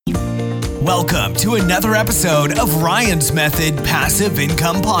Welcome to another episode of Ryan's Method Passive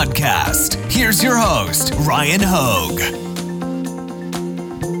Income Podcast. Here's your host, Ryan Hogue.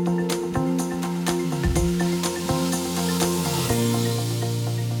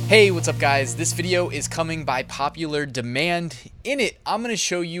 Hey, what's up guys? This video is coming by popular demand. In it, I'm going to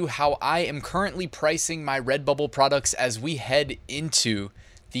show you how I am currently pricing my Redbubble products as we head into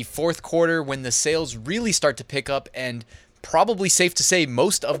the fourth quarter when the sales really start to pick up, and probably safe to say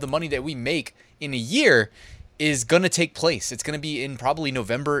most of the money that we make in a year is going to take place. It's going to be in probably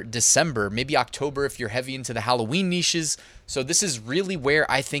November, December, maybe October if you're heavy into the Halloween niches. So this is really where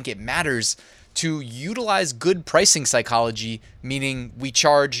I think it matters to utilize good pricing psychology, meaning we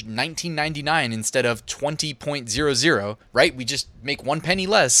charge $19.99 instead of $20.00, right? We just make 1 penny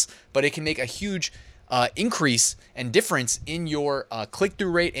less, but it can make a huge increase and difference in your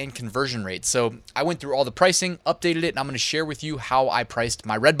click-through rate and conversion rate. So I went through all the pricing, updated it, and I'm going to share with you how I priced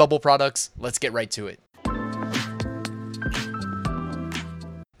my Redbubble products. Let's get right to it.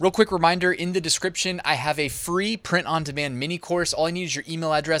 Real quick reminder, in the description, I have a free print-on-demand mini course. All I need is your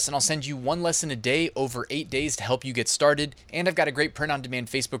email address, and I'll send you 1 lesson a day over 8 days to help you get started. And I've got a great print-on-demand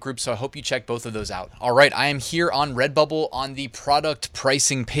Facebook group, so I hope you check both of those out. All right, I am here on Redbubble on the product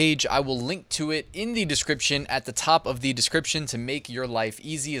pricing page. I will link to it in the description at the top of the description to make your life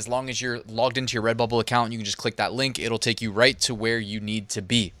easy. As long as you're logged into your Redbubble account, you can just click that link. It'll take you right to where you need to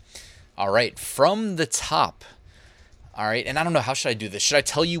be. All right, from the top. All right, and I don't know, how should I do this? Should I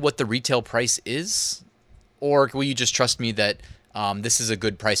tell you what the retail price is? Or will you just trust me that this is a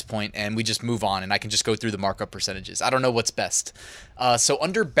good price point and we just move on and I can just go through the markup percentages? I don't know what's best. So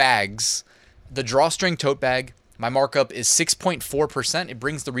under bags, the drawstring tote bag, my markup is 6.4%. It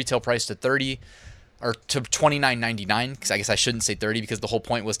brings the retail price to $29.99, because I guess I shouldn't say 30 because the whole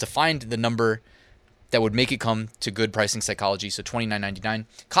point was to find the number that would make it come to good pricing psychology. So $29.99.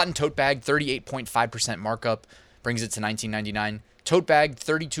 Cotton tote bag, 38.5% markup. Brings it to $19.99. Tote bag,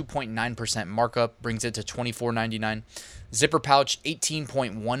 32.9% markup, brings it to $24.99. Zipper pouch,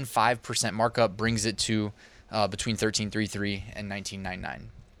 18.15% markup, brings it to between $13.33 and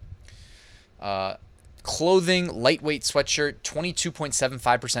 $19.99. Clothing, lightweight sweatshirt,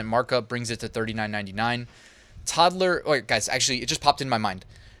 22.75% markup, brings it to $39.99. Toddler, oh, guys, actually, it just popped in my mind.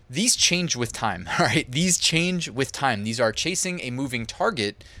 These change with time, all right? These change with time. These are chasing a moving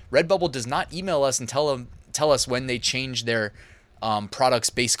target. Redbubble does not email us and tell us when they change their products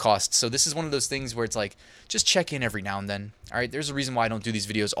base costs. So this is one of those things where it's like, just check in every now and then. All right, there's a reason why I don't do these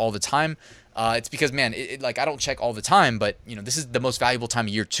videos all the time. It's because, man, like I don't check all the time, but you know, this is the most valuable time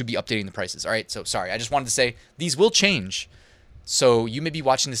of year to be updating the prices. All right, so sorry, I just wanted to say these will change. So you may be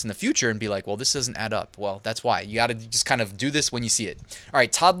watching this in the future and be like, well, this doesn't add up. Well, that's why. You got to just kind of do this when you see it. All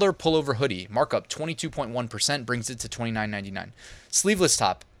right, toddler pullover hoodie, markup 22.1%, brings it to $29.99. Sleeveless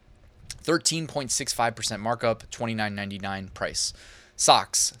top, 13.65% markup, $29.99 price.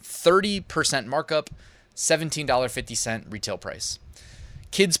 Socks, 30% markup, $17.50 retail price.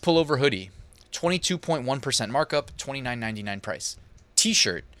 Kids pullover hoodie, 22.1% markup, $29.99 price.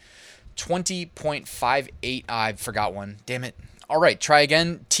 T-shirt, 20.58, I forgot one, damn it. All right, try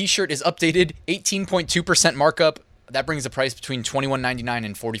again. T-shirt is updated, 18.2% markup. That brings the price between $21.99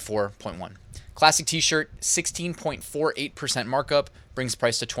 and $44.1. Classic t-shirt, 16.48% markup, brings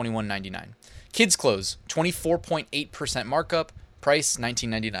price to $21.99. Kids clothes, 24.8% markup, price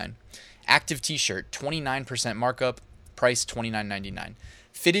 $19.99. Active t-shirt, 29% markup, price $29.99.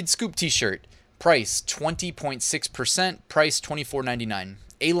 Fitted scoop t-shirt, price 20.6%, price $24.99.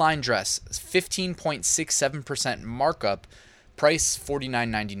 A-line dress, 15.67% markup, price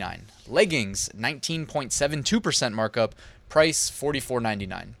 $49.99. Leggings, 19.72% markup, price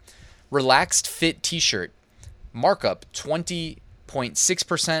 $44.99. Relaxed fit t-shirt, markup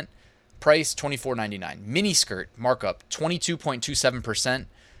 20.6%, price $24.99. Mini skirt, markup 22.27%,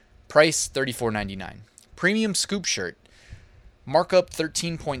 price $34.99. Premium scoop shirt, markup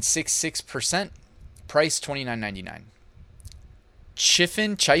 13.66%, price $29.99.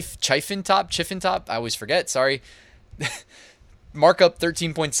 Chiffon top, I always forget, sorry. Markup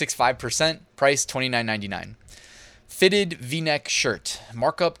 13.65%, price $29.99. Fitted V-neck shirt,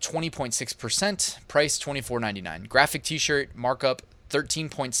 markup 20.6%, price $24.99. Graphic t-shirt, markup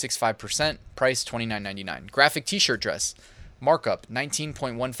 13.65%, price $29.99. Graphic t-shirt dress, markup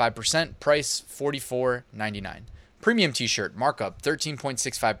 19.15%, price $44.99. Premium t-shirt, markup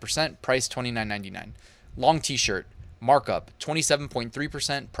 13.65%, price $29.99. Long t-shirt, markup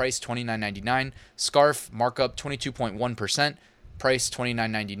 27.3%, price $29.99. Scarf, markup 22.1%, price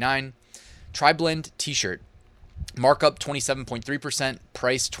 $29.99. Tri-blend t-shirt, markup 27.3%,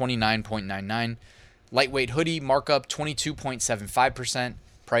 price $29.99. Lightweight hoodie, markup 22.75%,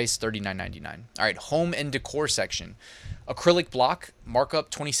 price $39.99. All right, home and decor section. Acrylic block,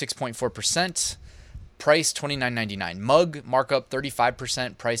 markup 26.4%, price $29.99. Mug, markup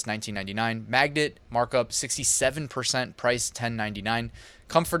 35%, price $19.99. Magnet, markup 67%, price $10.99.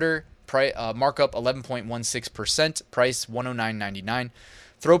 Comforter, markup 11.16%, price $109.99.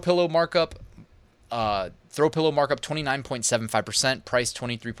 Throw pillow markup 29.75%, price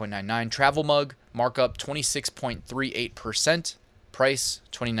 $23.99. Travel mug, markup 26.38%, price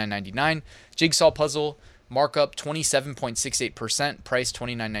 $29.99. Jigsaw puzzle, markup 27.68%, price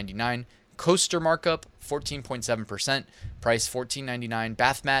 $29.99. Coaster markup 14.7%, price $14.99.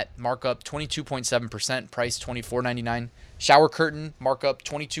 Bath mat markup 22.7%, price $24.99. Shower curtain markup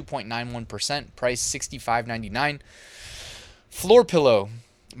 22.91%, price $65.99. Floor pillow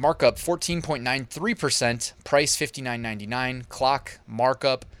markup 14.93%, price $59.99. Clock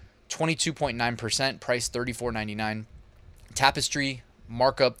markup 22.9%, price $34.99. Tapestry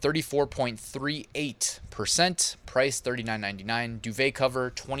markup 34.38%, price $39.99. Duvet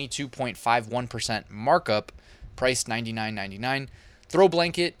cover 22.51% markup, price $99.99. Throw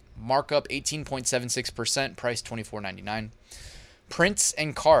blanket markup 18.76%, price $24.99. Prints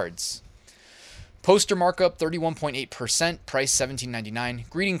and cards. Poster markup 31.8%, price $17.99.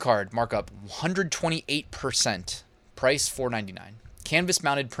 Greeting card markup 128%, price $4.99. Canvas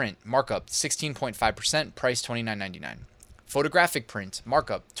mounted print markup 16.5%, price $29.99. Photographic print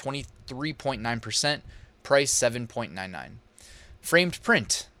markup 23.9%, price $7.99. Framed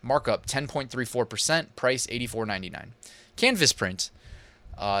print markup 10.34%, price $84.99. Canvas print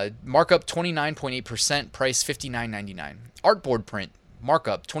markup 29.8%, price $59.99. Artboard print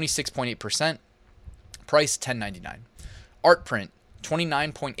markup 26.8%, price $10.99. Art print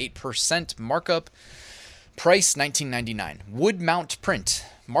 29.8% markup, price $19.99. Wood mount print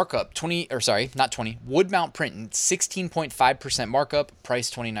markup wood mount print 16.5% markup,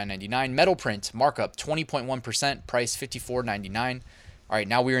 price $29.99. Metal print markup 20.1%, price $54.99. All right,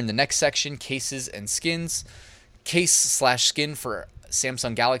 now we're in the next section, cases and skins. Case/skin for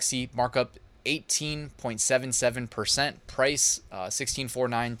Samsung Galaxy markup 18.77%, price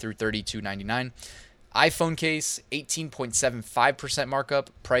 $16.49 through $32.99. iPhone case 18.75% markup,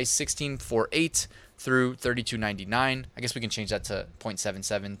 price $16.48 through $32.99. I guess we can change that to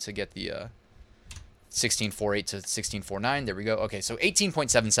 0.77 to get the $16.48 to $16.49. There we go. Okay, so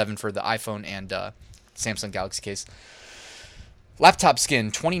 18.77 for the iPhone and Samsung Galaxy case. Laptop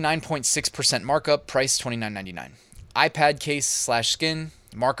skin 29.6% markup, price $29.99. iPad case/skin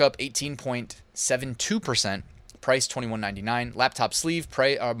markup 18.72%, price $21.99. Laptop sleeve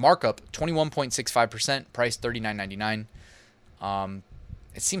markup 21.65%, price $39.99.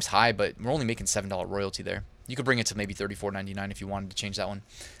 It seems high, but we're only making $7 royalty there. You could bring it to maybe $34.99 if you wanted to change that one.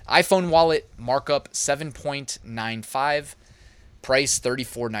 iPhone wallet markup 7.95, price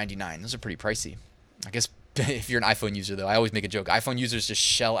 $34.99. Those are pretty pricey. I guess if you're an iPhone user, though, I always make a joke. iPhone users just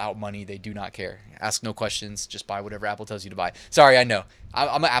shell out money. They do not care. Ask no questions. Just buy whatever Apple tells you to buy. Sorry, I know.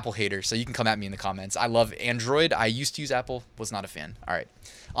 I'm an Apple hater, so you can come at me in the comments. I love Android. I used to use Apple. Was not a fan. All right.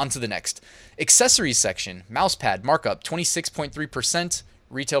 On to the next. Accessories section. Mousepad markup 26.3%.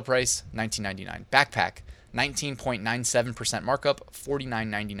 Retail price $19.99. Backpack 19.97% markup,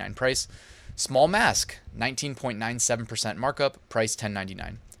 $49.99 price. Small mask 19.97% markup, price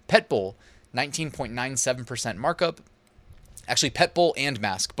 $10.99. Pet bowl 19.97% markup. Actually, pet bowl and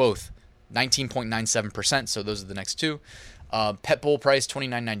mask both 19.97%. So those are the next two. Pet bowl price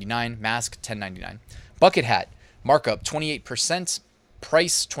 $29.99. Mask $10.99. Bucket hat markup 28%.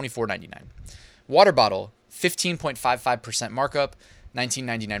 Price $24.99. Water bottle 15.55% markup,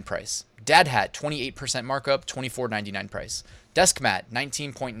 $19.99 price. Dad hat 28% markup, $24.99 price. Desk mat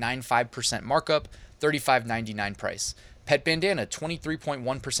 19.95% markup, $35.99 price. Pet bandana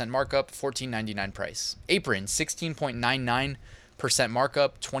 23.1% markup, $14.99 price. Apron 16.99%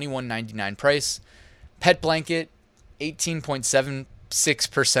 markup, $21.99 price. Pet blanket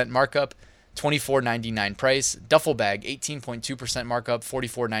 18.76% markup, $24.99 price. Duffel bag 18.2% markup,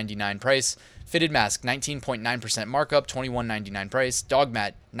 $44.99 price. Fitted mask 19.9% markup, $21.99 price. Dog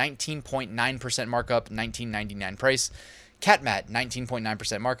mat 19.9% markup, $19.99 price. Cat mat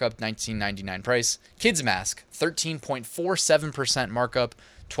 19.9% markup, $19.99 price. Kids mask 13.47% markup,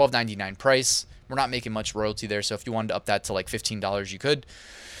 $12.99 price. We're not making much royalty there, so if you wanted to up that to like $15, you could.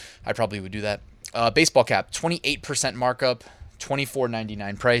 I probably would do that. Baseball cap 28% markup,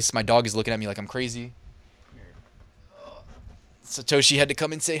 $24.99 price. My dog is looking at me like I'm crazy. Satoshi had to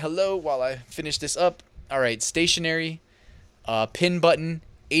come and say hello while I finish this up. All right, stationery, pin button,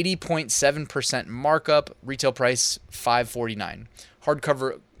 80.7% markup, retail price $5.49.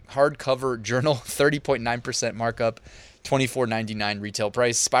 Hardcover journal, 30.9% markup, $24.99 retail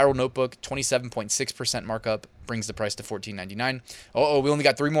price. Spiral notebook, 27.6% markup, brings the price to $14.99. Oh, we only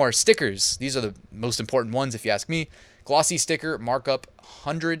got 3 more. Stickers. These are the most important ones if you ask me. Glossy sticker, markup,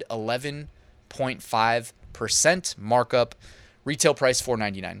 111.5% markup, retail price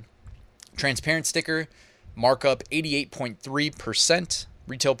 $4.99. Transparent sticker, markup 88.3%,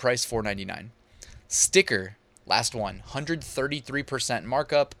 retail price $4.99. Sticker, last one, 133%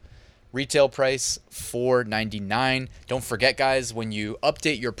 markup, retail price $4.99. Don't forget, guys, when you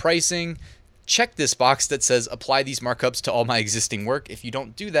update your pricing, check this box that says apply these markups to all my existing work. If you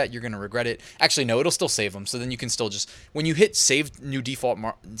don't do that, you're going to regret it. Actually, no, it'll still save them. So then you can still just, when you hit save new default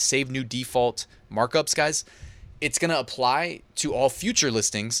markups, guys, it's going to apply to all future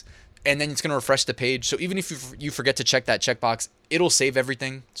listings, and then it's going to refresh the page. So even if you forget to check that checkbox, it'll save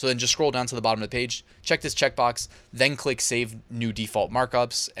everything. So then just scroll down to the bottom of the page, check this checkbox, then click save new default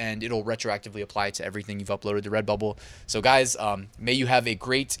markups, and it'll retroactively apply to everything you've uploaded to Redbubble. So guys, may you have a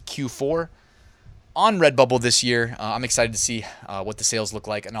great Q4 on Redbubble this year. I'm excited to see what the sales look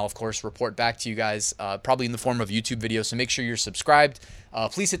like, and I'll of course report back to you guys probably in the form of a YouTube video. So make sure you're subscribed.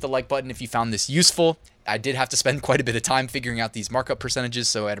 Please hit the like button if you found this useful. I did have to spend quite a bit of time figuring out these markup percentages,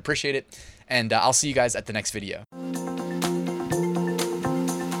 so I'd appreciate it. And I'll see you guys at the next video.